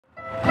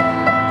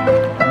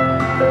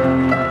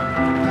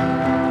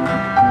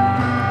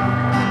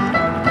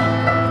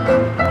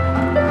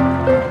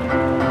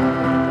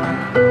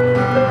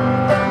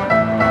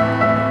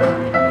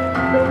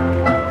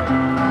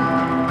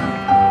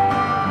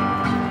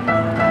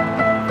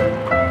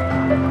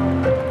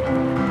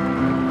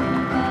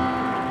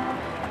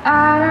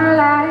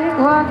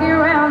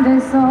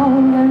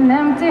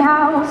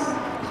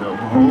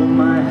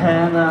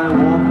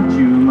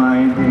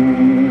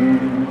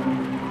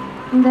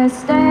The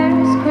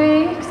stairs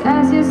creaks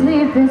as you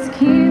sleep, it's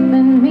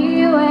keeping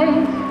me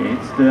awake.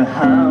 It's the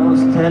house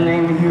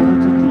telling you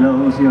to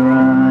close your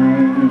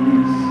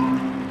eyes.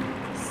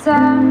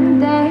 Some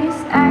days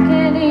I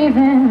can't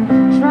even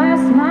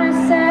trust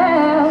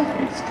myself.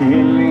 It's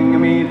killing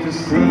me to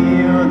see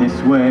you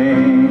this way.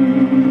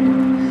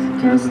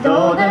 'Cause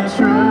though the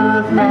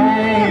truth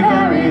may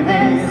vary,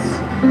 this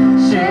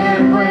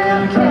ship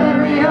will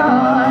carry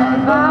our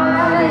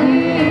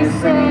bodies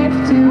safe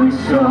to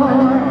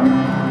shore.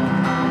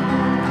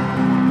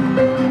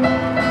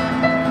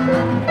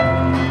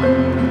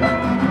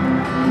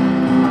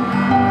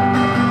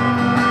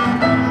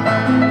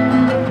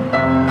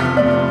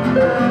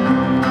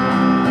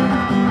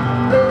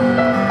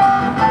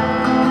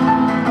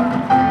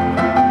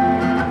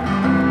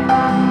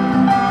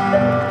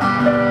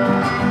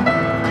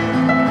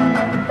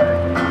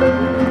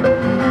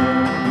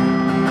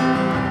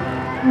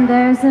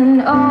 There's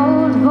an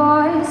old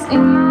voice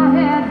in my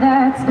head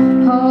that's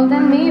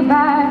holding me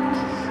back.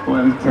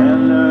 Well,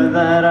 tell her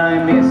that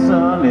I miss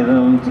our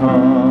little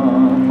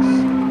talks.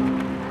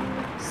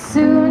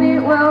 Soon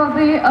it will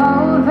be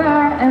over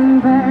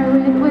and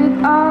buried with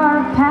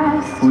our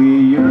past. We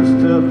used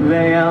to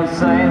play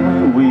outside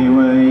when we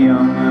were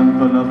young and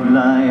full of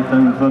life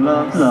and full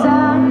of love.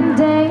 Some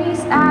days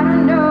I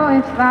don't know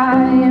if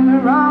I am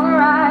wrong or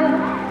right.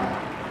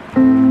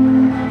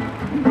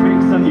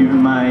 Drinks on you,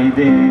 my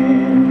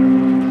dear.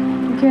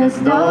 'Cause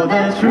though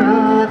the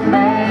truth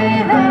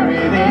may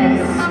vary,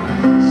 this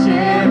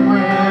ship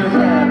will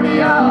carry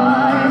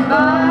our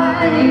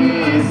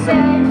bodies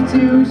safe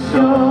to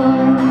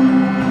shore.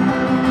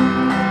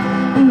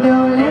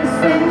 Don't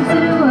listen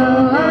to a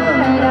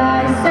word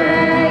I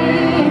say.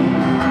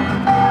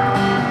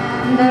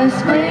 The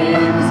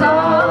screams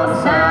all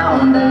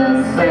sound the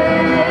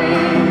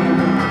same.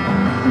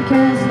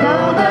 'Cause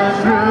though the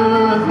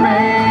truth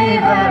may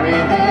vary,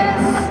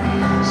 this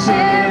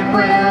ship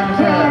will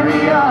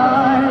carry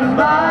our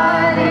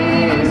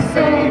bodies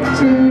safe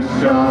to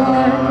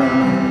shore.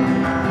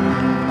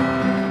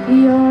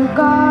 You're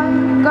gone,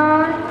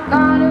 gone,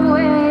 gone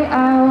away.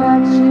 I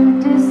watch you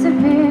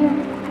disappear.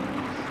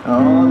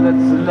 All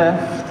that's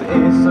left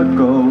is a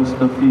ghost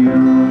of you.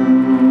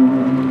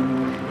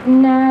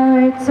 Now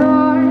we're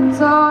torn,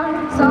 torn,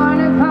 torn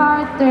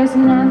apart. There's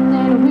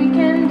nothing we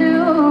can do.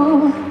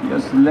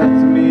 Just let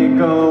me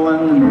go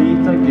and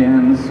meet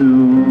again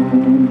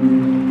soon.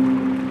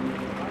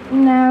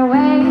 Now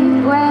wait,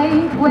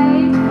 wait,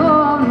 wait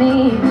for me.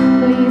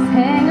 Please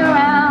hang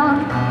around.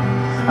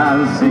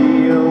 I'll see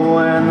you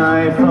when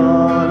I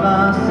fall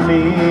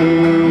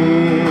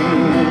asleep.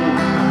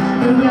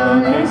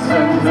 Don't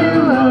listen to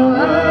a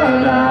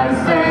word I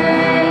say.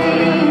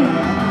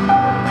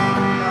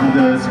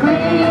 The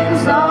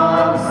screams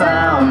all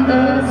sound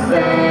the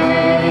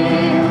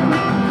same.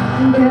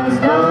 'Cause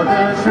though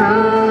the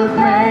truth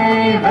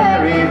may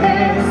vary,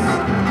 this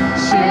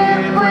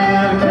ship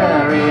will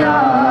carry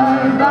our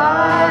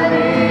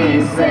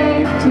bodies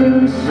safe to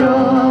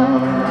shore.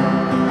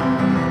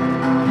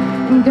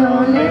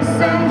 Don't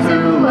listen to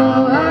a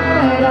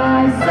word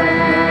I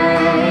say.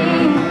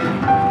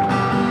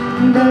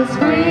 The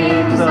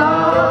screams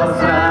all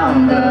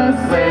sound the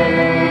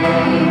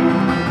same.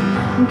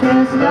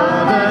 'Cause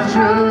though the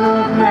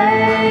truth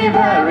may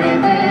vary,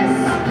 this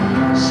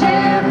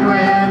ship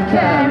will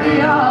carry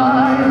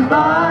our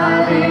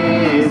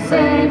bodies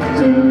safe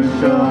to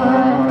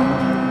shore.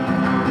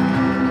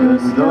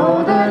 'Cause though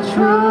the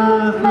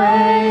truth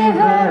may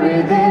vary,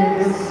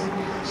 this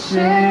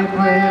ship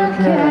will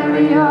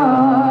carry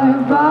our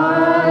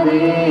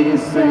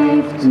bodies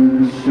safe to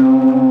shore.